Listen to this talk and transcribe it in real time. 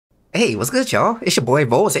Hey, what's good, y'all? It's your boy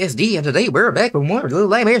VoltzXD, and today we're back with more Little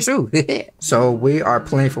Nightmares too. So we are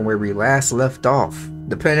playing from where we last left off.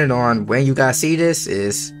 Depending on when you guys see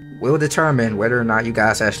this, will determine whether or not you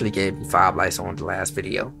guys actually gave me 5 likes on the last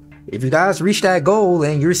video. If you guys reach that goal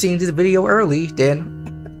and you're seeing this video early,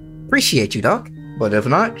 then appreciate you, dog. But if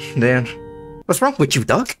not, then what's wrong with you,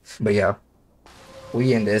 dog? But yeah,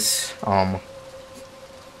 we in this, me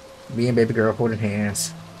and baby girl holding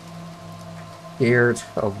hands. Scared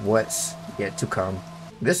of what's yet to come.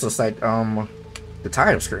 This looks like the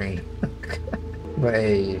title screen. But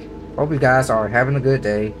hey, hope you guys are having a good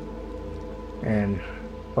day, and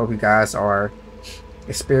hope you guys are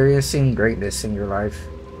experiencing greatness in your life.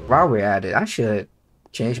 While we're at it, I should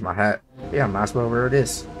change my hat. Yeah, I might as well wear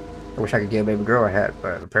this. I wish I could give baby girl a hat,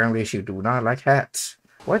 but apparently she do not like hats.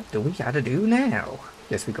 What do we gotta do now?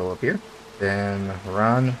 Guess we go up here, then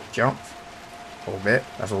run, jump a little bit.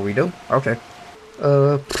 That's what we do. Okay.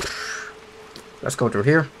 Let's go through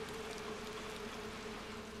here.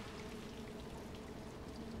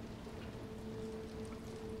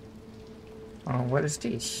 What is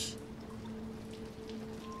this?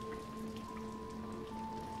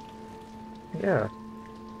 Yeah,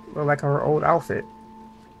 look like our old outfit.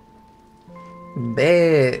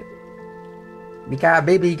 Bad. We got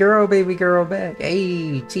baby girl back.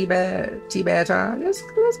 Hey, T-bad time. Let's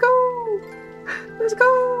go. Let's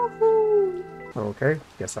go. Okay,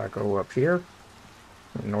 guess I go up here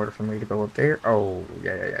in order for me to go up there. Oh,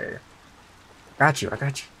 yeah. Got you, I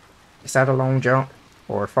got you. Is that a long jump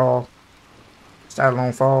or a fall? Is that a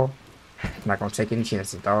long fall? I'm not gonna take any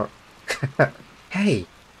chances, dog. Hey,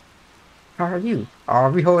 how are you? Oh,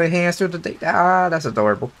 we holding hands through the day. Ah, that's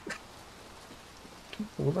adorable.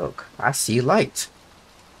 Oh, look, I see light.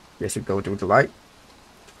 Guess you go through the light.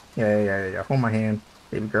 Yeah. Hold my hand,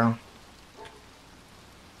 baby girl.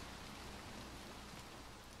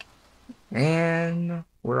 And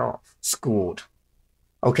we're off. Schooled.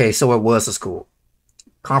 Okay, so it was a school.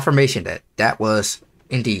 Confirmation that that was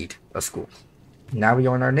indeed a school. Now we're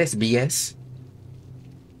on our next BS.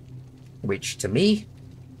 Which, to me,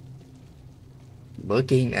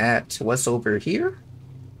 looking at what's over here,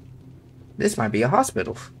 this might be a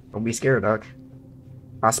hospital. Don't be scared, dog.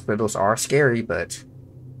 Hospitals are scary, but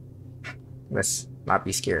let's not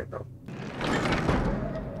be scared, though.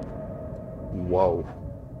 Whoa.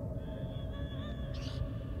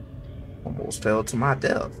 Almost fell to my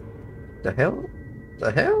death. The hell?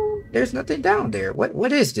 The hell? There's nothing down there.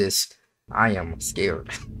 What is this? I am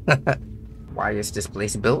scared. Why is this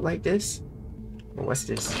place built like this? What's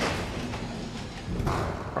this?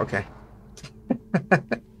 Okay.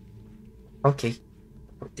 Okay.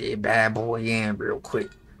 Put that bad boy in real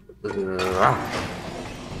quick.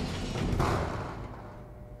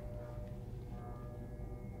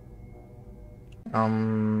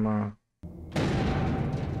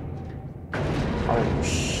 Oh,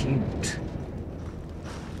 shoot.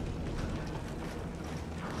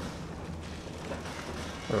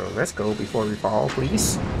 Let's go before we fall,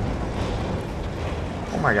 please.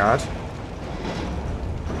 Oh my god.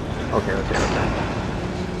 Okay.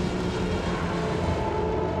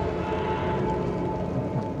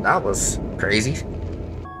 That was crazy.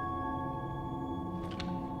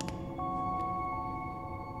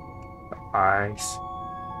 Eyes.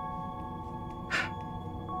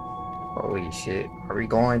 Holy shit. Are we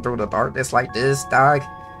going through the darkness like this, dog?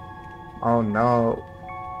 Oh no.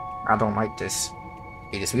 I don't like this.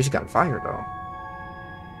 Hey, this music got fire though.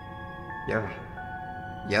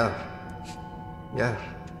 Yeah.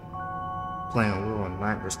 Playing Little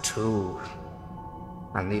Nightmares 2.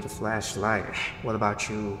 I need a flashlight. What about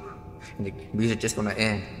you? And the music just gonna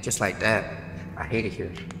end just like that. I hate it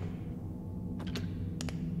here.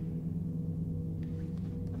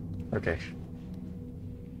 Okay.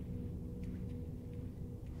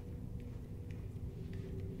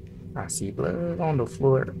 I see blood on the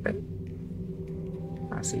floor.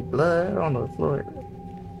 I see blood on the floor.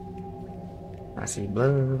 I see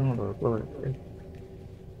blood on the floor.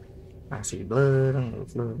 I see blood on the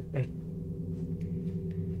floor.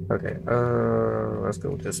 Okay, let's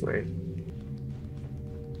go this way.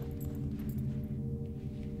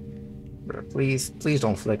 But please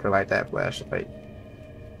don't flicker like that flashlight.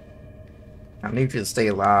 I need you to stay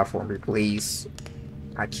alive for me, please.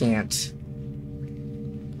 I can't.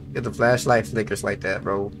 If the flashlight flickers like that,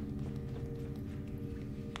 bro.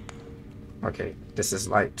 Okay, this is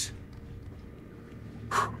light.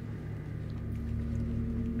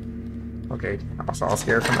 Okay, I was all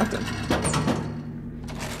scared for nothing.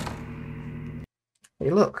 Hey,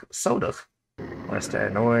 look, soda. What's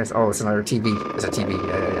that noise? Oh, it's another TV. It's a TV.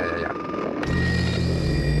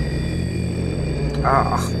 Yeah.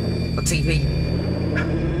 Ah. the TV.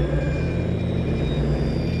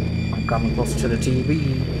 I'm coming closer to the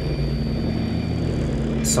TV.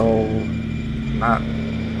 So, not.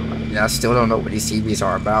 Yeah, I still don't know what these TVs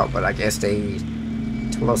are about, but I guess they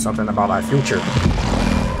tell us something about our future.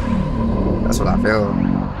 That's what I feel.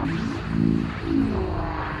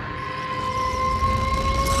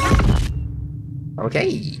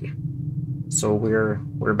 Okay, so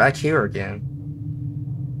we're back here again.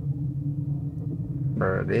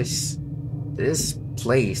 Bro, this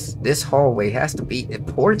place, this hallway has to be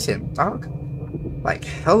important, dog. Like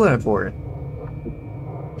hella important.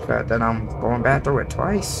 The fact that I'm going back through it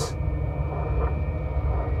twice.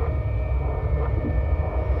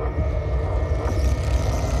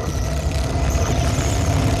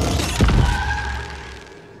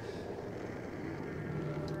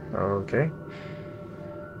 Okay.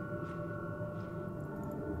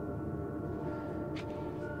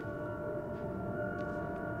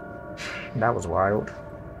 That was wild.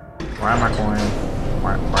 Why am I going?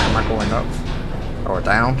 Why am I going up or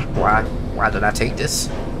down? Why did I take this?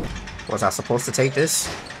 Was I supposed to take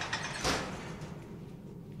this?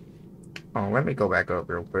 Oh, let me go back up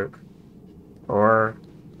real quick. Or,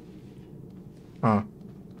 huh?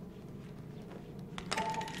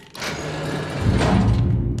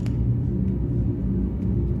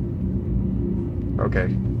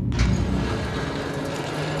 Okay.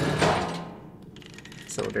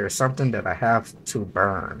 So there's something that I have to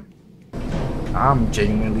burn. I'm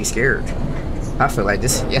genuinely scared. I feel like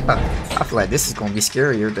this, yeah, I feel like this is gonna be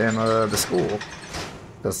scarier than the school.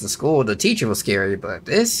 Because the school, the teacher was scary, but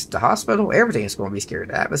this, the hospital, everything is gonna be scary.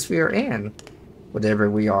 The atmosphere and whatever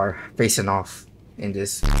we are facing off in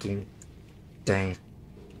this fucking thing.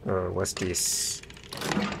 What's this?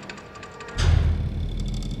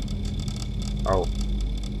 Oh.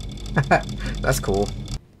 That's cool.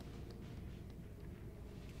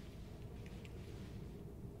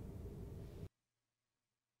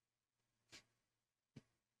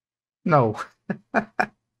 No.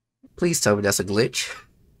 Please tell me that's a glitch.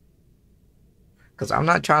 Because I'm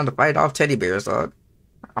not trying to fight off teddy bears, dog.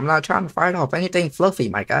 I'm not trying to fight off anything fluffy,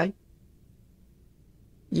 my guy.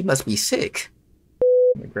 You must be sick.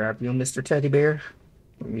 Let me grab you, Mr. Teddy Bear.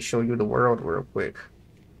 Let me show you the world real quick.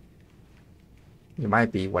 You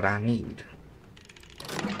might be what I need.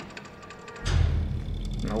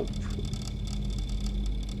 Nope.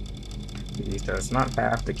 He does not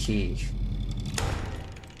have the key.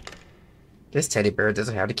 This teddy bear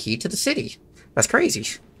doesn't have the key to the city. That's crazy.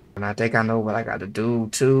 And I think I know what I gotta do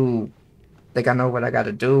too. I think I know what I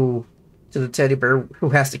gotta do to the teddy bear who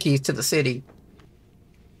has the keys to the city.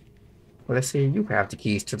 Well, let's see, you have the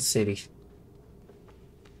keys to the city.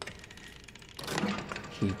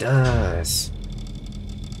 He does.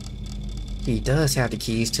 He does have the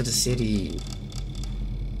keys to the city.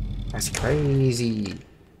 That's crazy.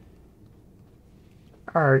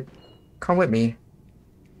 Alright, come with me.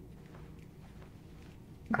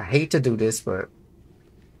 I hate to do this, but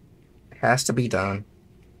it has to be done.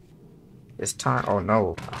 It's time. Oh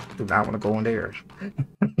no, I do not want to go in there.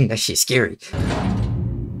 That shit's scary.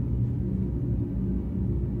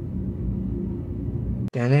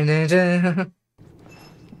 Dun, dun, dun, dun.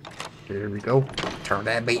 Here we go. Turn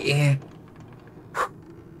that bait in.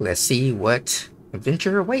 Let's see what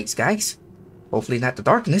adventure awaits, guys. Hopefully not the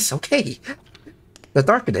darkness. Okay. The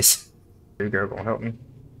darkness. Here you go, gonna help me.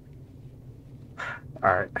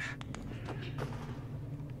 Alright.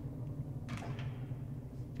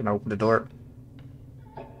 Can I open the door?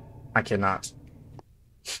 I cannot.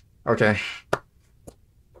 Okay.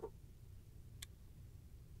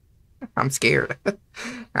 I'm scared.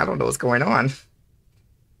 I don't know what's going on.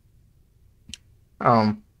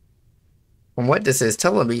 From what this is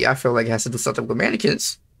telling me, I feel like it has to do something with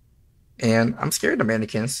mannequins. And I'm scared of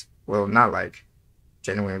mannequins. Well, not like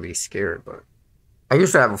genuinely scared, but I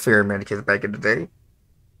used to have a fear of mannequins back in the day.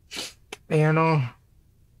 And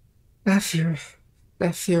that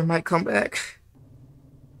fear might come back.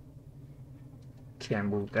 Can't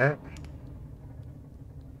move that.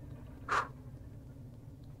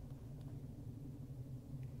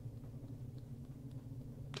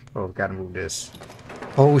 Oh, gotta move this.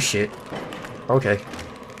 Oh shit. Okay.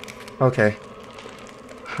 Okay.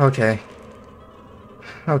 Okay.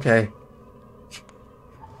 Okay.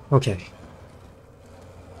 Okay.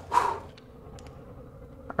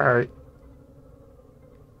 Alright.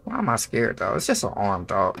 Why am I scared, though? It's just an arm,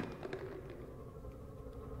 dog.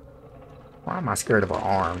 Why am I scared of an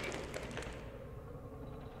arm?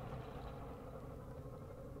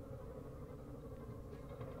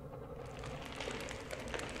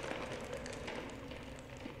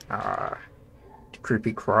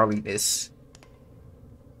 Creepy crawliness.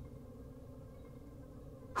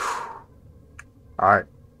 Alright.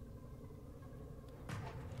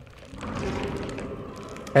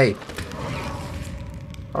 Hey.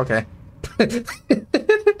 Okay.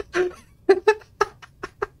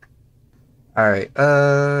 Alright,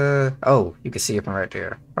 oh, you can see it from right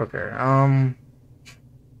there. Okay,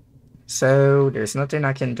 so there's nothing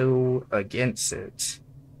I can do against it.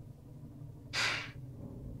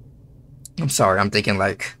 I'm sorry, I'm thinking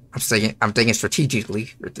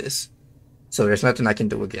strategically with this. So there's nothing I can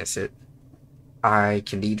do against it. I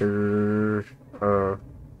can either,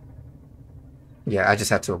 yeah, I just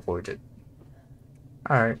have to avoid it.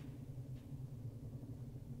 Alright.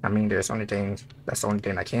 I mean, that's the only thing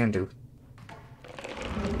I can do.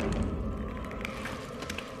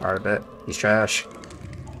 Alright, bet. He's trash.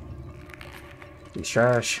 He's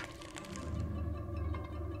trash.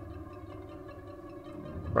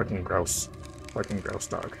 Fucking gross. Fucking gross,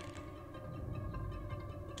 dog.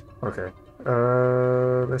 Okay.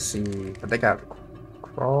 Let's see. I think I have to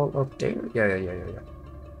crawl up there. Yeah.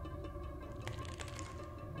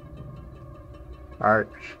 Alright.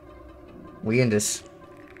 We in this.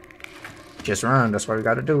 Just run. That's what we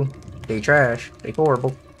gotta do. They trash. They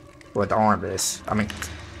horrible. Well, the arm is. I mean,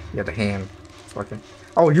 yeah, the hand. Fucking.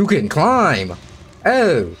 Oh, you can climb.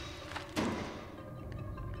 Oh.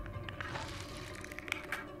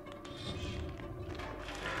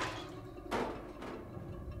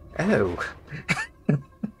 Oh.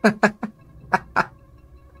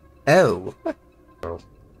 Oh. Oh.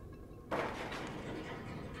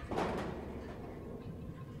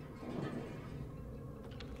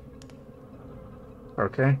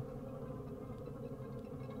 Okay.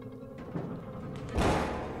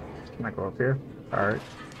 Can I go up here? Alright.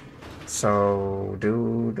 So,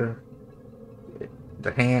 dude,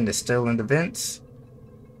 the hand is still in the vents.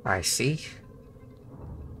 I see.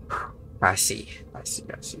 I see.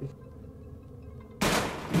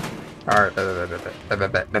 Alright.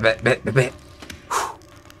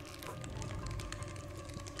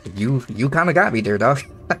 You kind of got me there, dog.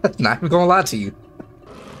 Not even gonna lie to you.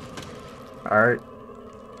 Alright.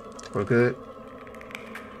 We're good.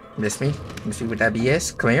 Miss me with that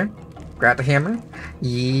BS. Come here. Grab the hammer.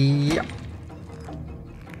 Yeah.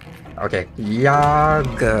 Okay.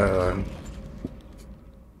 Yaga.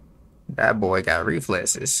 That boy got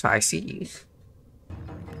reflexes. I see.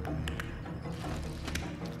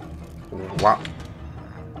 Wow.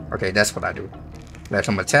 Okay, that's what I do. Let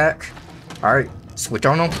him attack. Alright. Switch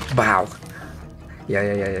on him. Bow.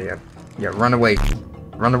 Yeah. Yeah, run away.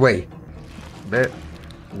 Run away. Bet.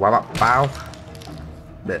 Wow. Bow.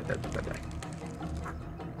 Bet.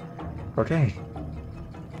 Okay.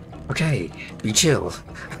 Okay. Be chill.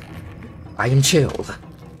 I am chilled.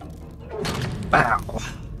 Bow.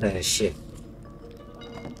 Shit.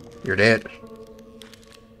 You're dead.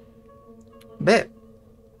 Bet.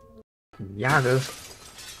 Yaga.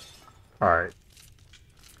 Alright.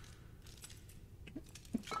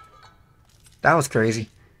 That was crazy.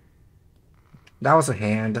 That was a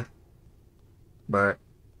hand. But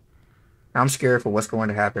I'm scared for what's going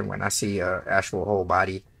to happen when I see a actual whole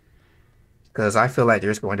body. Because I feel like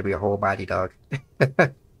there's going to be a whole body, dog.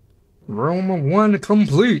 Room 1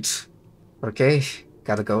 complete. Okay.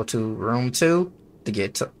 Gotta go to room 2 to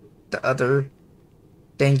get to the other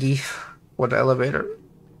thingy for the elevator.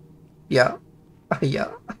 Yeah.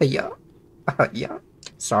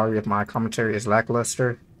 Sorry if my commentary is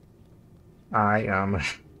lackluster. I am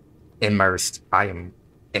immersed. I am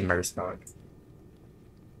immersed, dog.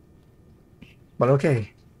 But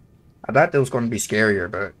okay. I thought it was going to be scarier,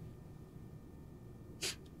 but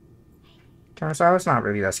turns out it's not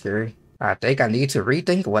really that scary. I think I need to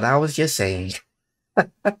rethink what I was just saying.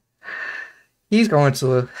 It's going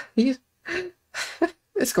to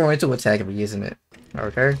attack me, isn't it?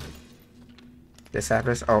 Okay. This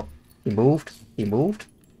happens. Oh, he moved.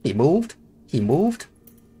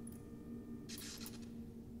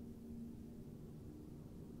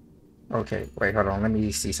 Okay, wait, hold on. Let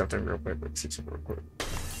me see something real quick.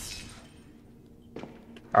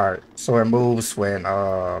 Alright, so it moves when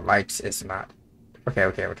lights is not.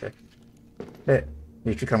 Okay. Hey,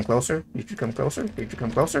 did you come closer?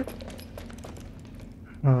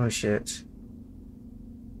 Oh shit.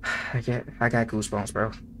 I got goosebumps,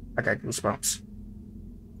 bro. I got goosebumps.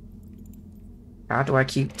 How do I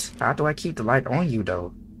keep the light on you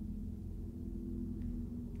though?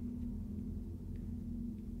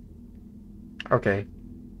 Okay.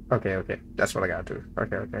 That's what I gotta do.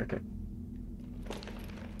 Okay.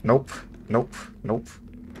 Nope. You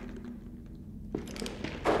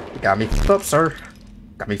got me f***ed up,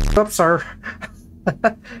 sir.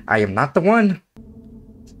 I am not the one.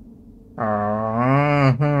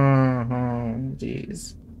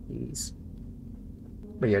 Jeez.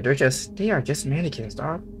 But yeah, they are just mannequins,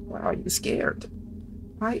 dog. Why are you scared?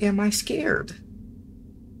 Why am I scared?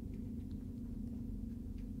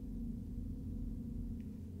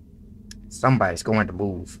 Somebody's going to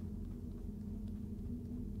move.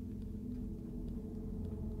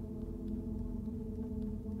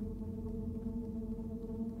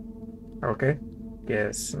 Okay,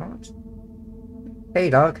 guess not.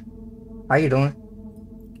 Hey, dog. How you doing?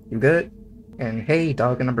 You good? And hey,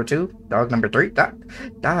 dog number 2, dog number 3,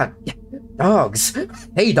 dogs.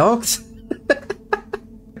 Hey, dogs.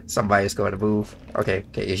 Somebody's going to move. Okay,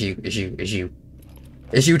 it's you.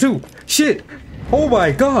 It's you too. Shit. Oh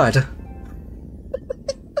my god.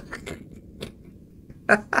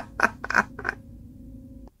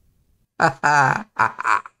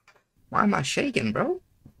 Why am I shaking, bro?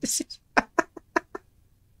 This is...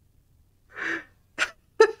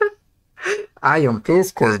 I am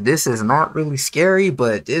pissed because this is not really scary,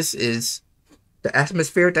 but this is the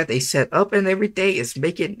atmosphere that they set up and everything is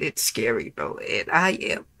making it scary, bro. And I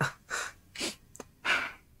am,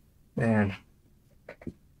 man, I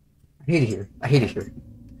hate it here. I hate it here.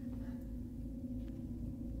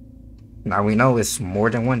 Now we know it's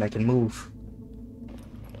more than one that can move.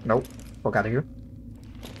 Nope. Fuck out of here.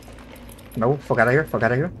 No, fuck out of here. Fuck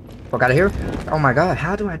out of here. Fuck out of here. Oh my god,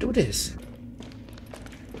 how do I do this?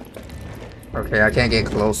 Okay, I can't get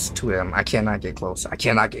close to him. I cannot get close. I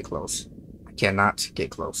cannot get close. I cannot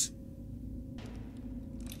get close.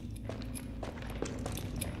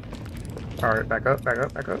 Alright, back up, back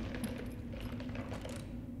up, back up.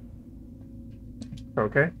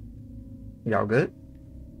 Okay. Y'all good?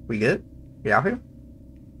 We good? We out here?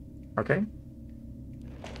 Okay.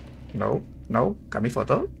 No, no. Got me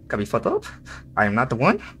fucked up. Got me fucked up. I am not the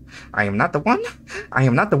one. I am not the one. I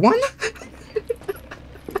am not the one.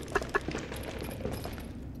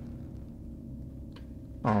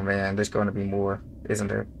 Oh man, there's going to be more, isn't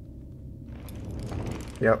there?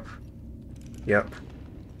 Yep. Yep.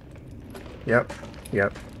 Yep.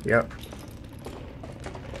 Yep. Yep.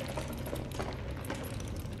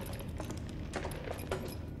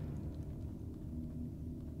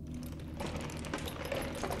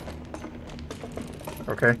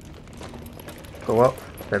 Okay. Go up.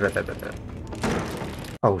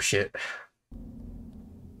 Oh shit.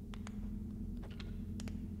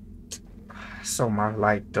 So my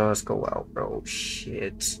light does go out, bro.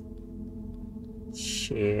 Shit.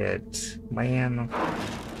 Shit. Man.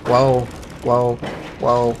 Whoa. Whoa.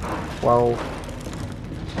 Whoa. Whoa.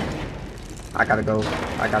 I gotta go.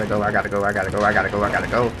 I gotta go. I gotta go. I gotta go. I gotta go. I gotta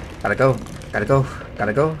go. Gotta go. Gotta go.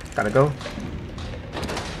 Gotta go. Gotta go.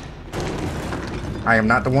 I am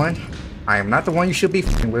not the one. I am not the one you should be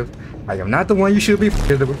f***ing with. I am not the one you should be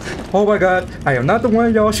f***ing with. Oh my god. I am not the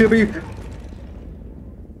one y'all should be.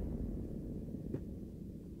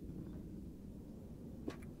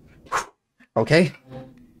 Okay.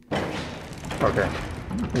 Okay.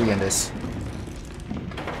 We in this.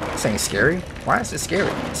 This ain't scary. Why is this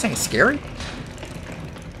scary? This ain't scary.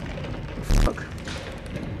 Fuck.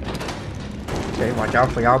 Okay, watch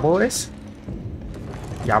out for y'all boys.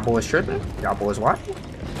 Y'all boys tripping? Y'all boys what?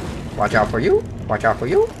 Watch out for you. Watch out for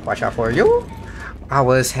you. Watch out for you. I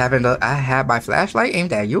had my flashlight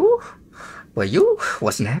aimed at you, but you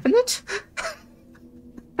wasn't having it.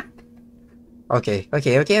 Okay.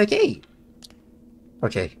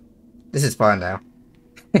 Okay. This is fun now.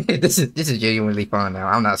 this is genuinely fun now.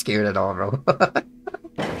 I'm not scared at all, bro.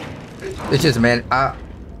 It's just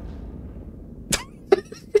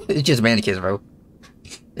it's just mannequins, bro.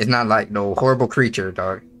 It's not like no horrible creature,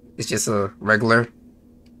 dog. It's just a regular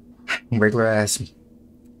ass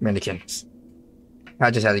mannequins. I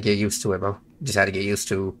just had to get used to it, bro. Just had to get used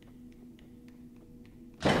to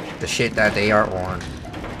the shit that they are on.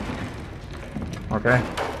 Okay.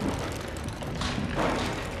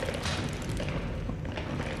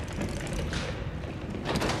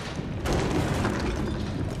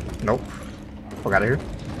 Nope. Fuck out of here.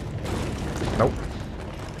 Nope.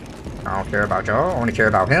 I don't care about y'all. Only care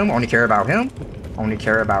about him. Only care about him. Only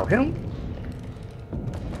care about him.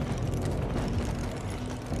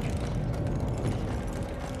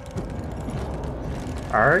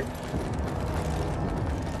 Alright.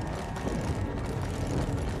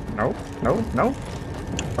 No. No. No.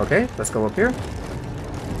 Okay, let's go up here.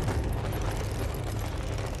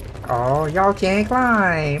 Oh, y'all can't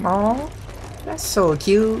climb. Oh, that's so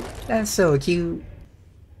cute. That's so cute.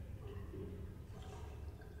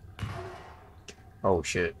 Oh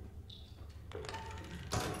shit.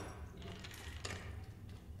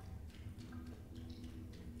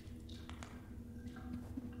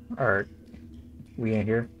 Alright. We in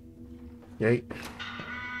here. Yay.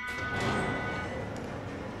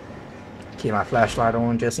 Keep my flashlight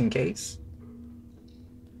on just in case.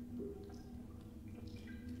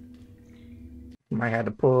 Might have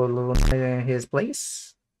to pull a little in his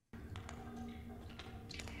place.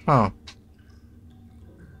 Huh.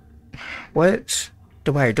 What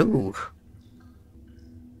do I do?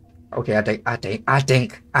 Okay, I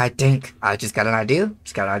just got an idea.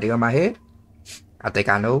 Just got an idea in my head. I think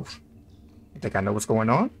I know what's going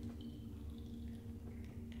on.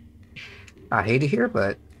 I hate it here,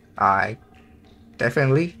 but I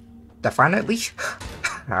definitely,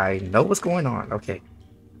 I know what's going on. Okay.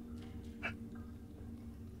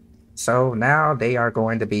 So now they are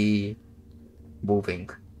going to be moving.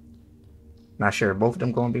 Not sure both of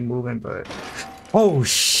them going to be moving, but... Oh,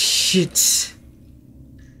 shit.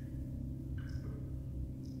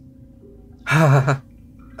 Not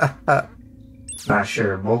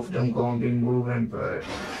sure both of them going to be moving, but...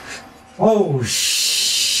 Oh,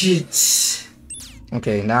 shit.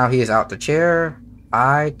 Okay, now he is out the chair.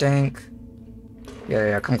 I think...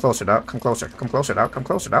 Yeah, come closer, dog. Come closer, dog. Come closer, dog. Come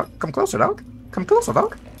closer, dog. Come closer,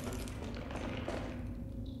 dog.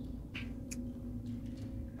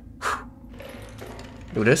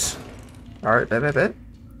 Do this. Alright, bet.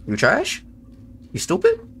 You trash? You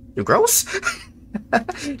stupid? You gross?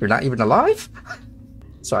 You're not even alive?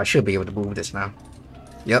 So I should be able to move this now.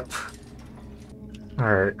 Yep.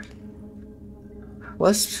 Alright.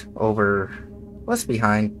 What's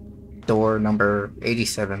behind door number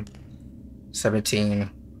 87?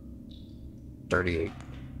 1738.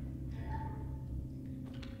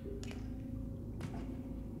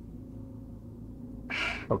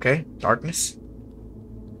 Okay, darkness.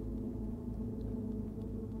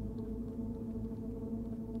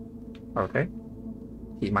 Okay.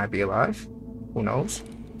 He might be alive. Who knows?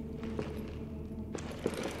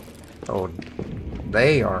 Oh,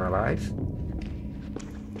 they are alive.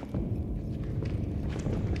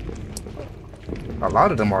 A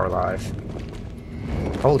lot of them are alive.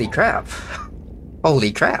 Holy crap.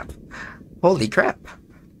 Holy crap. Holy crap.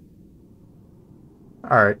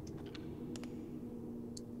 Alright.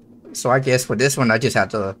 So I guess for this one I just have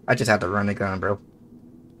to run the gun, bro.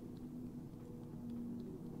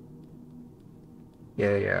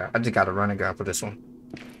 Yeah, I just gotta run a gun for this one.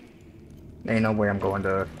 Ain't no way I'm going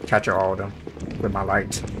to capture all of them with my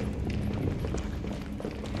light.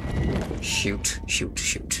 Shoot.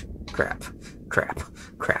 Crap.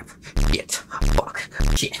 Shit. Fuck.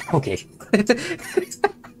 Shit. Okay.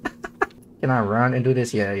 Can I run and do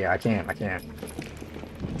this? Yeah, I can.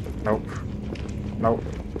 Nope.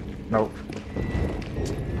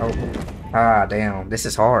 Ah, damn. This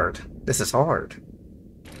is hard.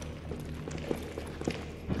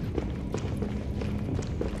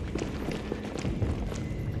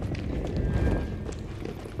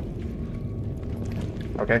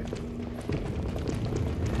 Okay.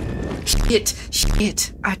 Shit.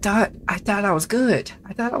 I thought I was good.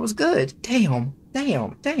 Damn.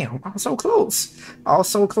 I was so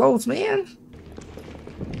close. Man.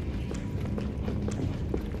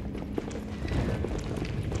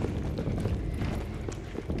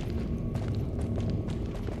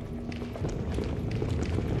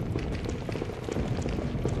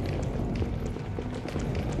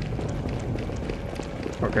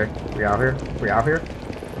 Okay, we out here.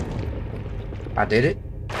 I did it.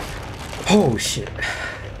 Oh shit.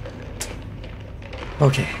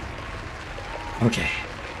 Okay.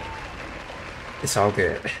 It's all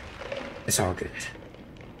good.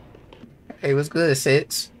 Hey, what's good,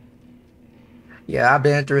 Sits? Yeah, I've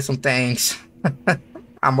been through some things.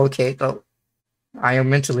 I'm okay though. I am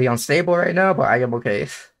mentally unstable right now, but I am okay.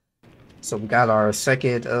 So we got our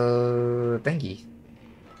second thingy.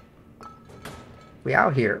 We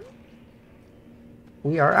out here.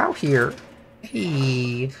 We are out here.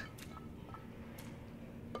 Hey.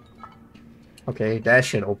 Okay, that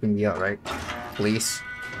should open me up, right? Please.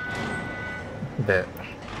 Bet.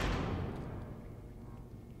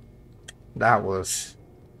 That was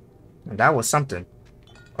something.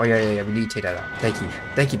 Oh yeah, we need to take that out.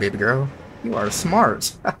 Thank you, baby girl. You are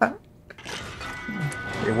smart.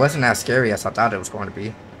 It wasn't as scary as I thought it was going to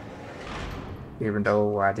be. Even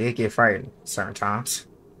though I did get frightened certain times.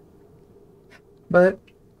 But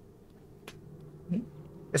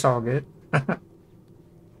it's all good.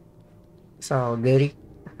 It's all goody.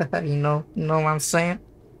 you know what I'm saying?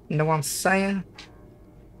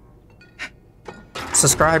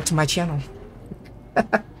 Subscribe to my channel.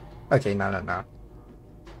 Okay, no.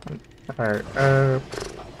 Alright,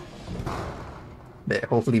 but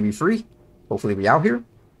hopefully we free. Hopefully we out here.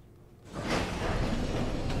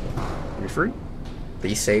 We free?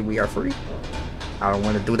 Please say we are free. I don't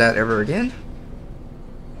want to do that ever again.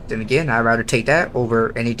 Then again, I'd rather take that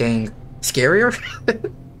over anything Scarier?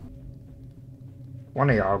 One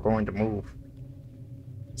of y'all going to move.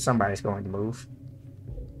 Somebody's going to move.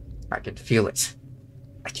 I can feel it.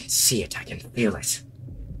 I can see it. I can feel it.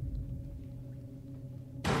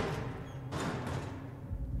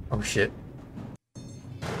 Oh shit.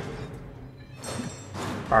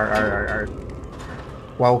 Alright.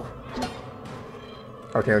 Whoa.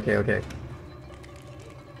 Okay.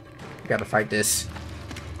 Gotta fight this.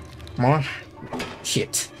 Come on.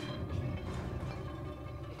 Shit.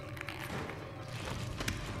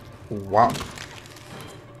 Wow.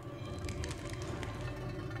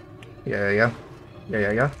 Yeah.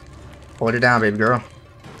 Hold it down, baby girl.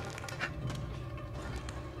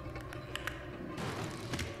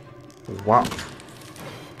 Wow.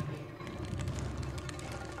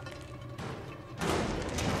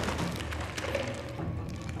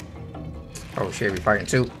 Oh shit, we fighting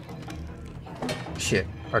too. Shit.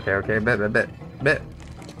 Okay. Bet.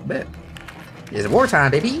 It's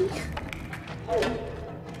wartime, baby.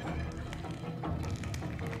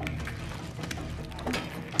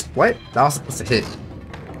 What? That was supposed to hit.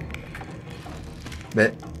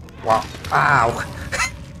 Bet. Wow. Ow.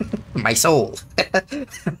 My soul.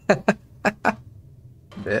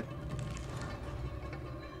 Bet.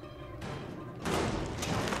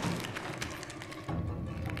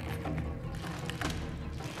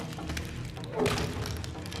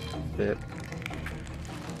 Bit.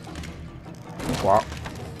 Walk.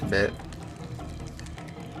 Bit.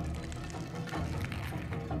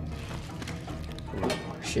 Ooh,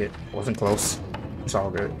 shit. Wasn't close. It's all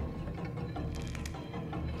good.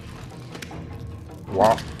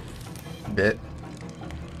 Walk. Bit.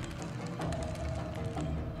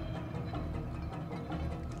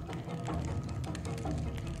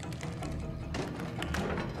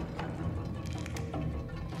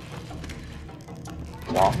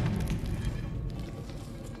 Walk.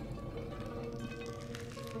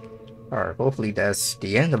 Alright, hopefully that's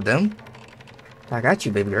the end of them. I got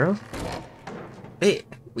you, baby girl. Hey,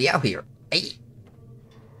 we out here. Hey.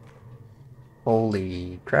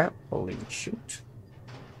 Holy crap. Holy shoot.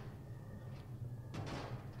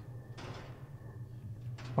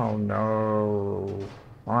 Oh no.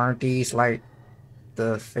 Aren't these like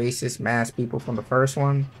the faces masked people from the first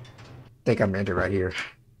one? I think I'm into right here.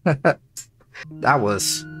 That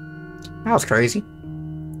was crazy.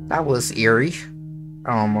 That was eerie.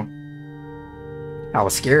 I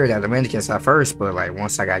was scared at the Dominicans at first, but like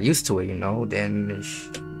once I got used to it, you know, then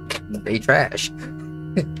they trash.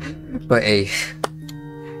 But hey,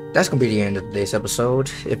 that's gonna be the end of today's episode.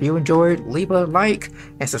 If you enjoyed, leave a like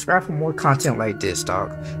and subscribe for more content like this,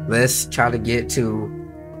 dog. Let's try to get to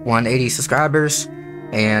 180 subscribers.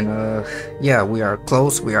 And yeah, we are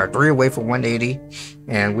close. We are 3 away from 180,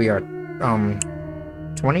 and we are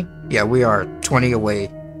 20. Yeah, we are 20 away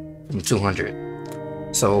from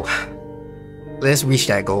 200. So let's reach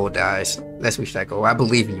that goal, guys. Let's reach that goal. I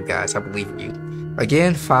believe in you guys. I believe in you.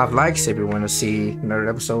 Again, 5 likes if you want to see another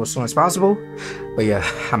episode as soon as possible. But yeah,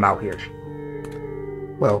 I'm out here.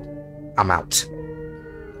 Well, I'm out.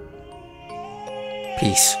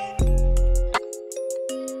 Peace.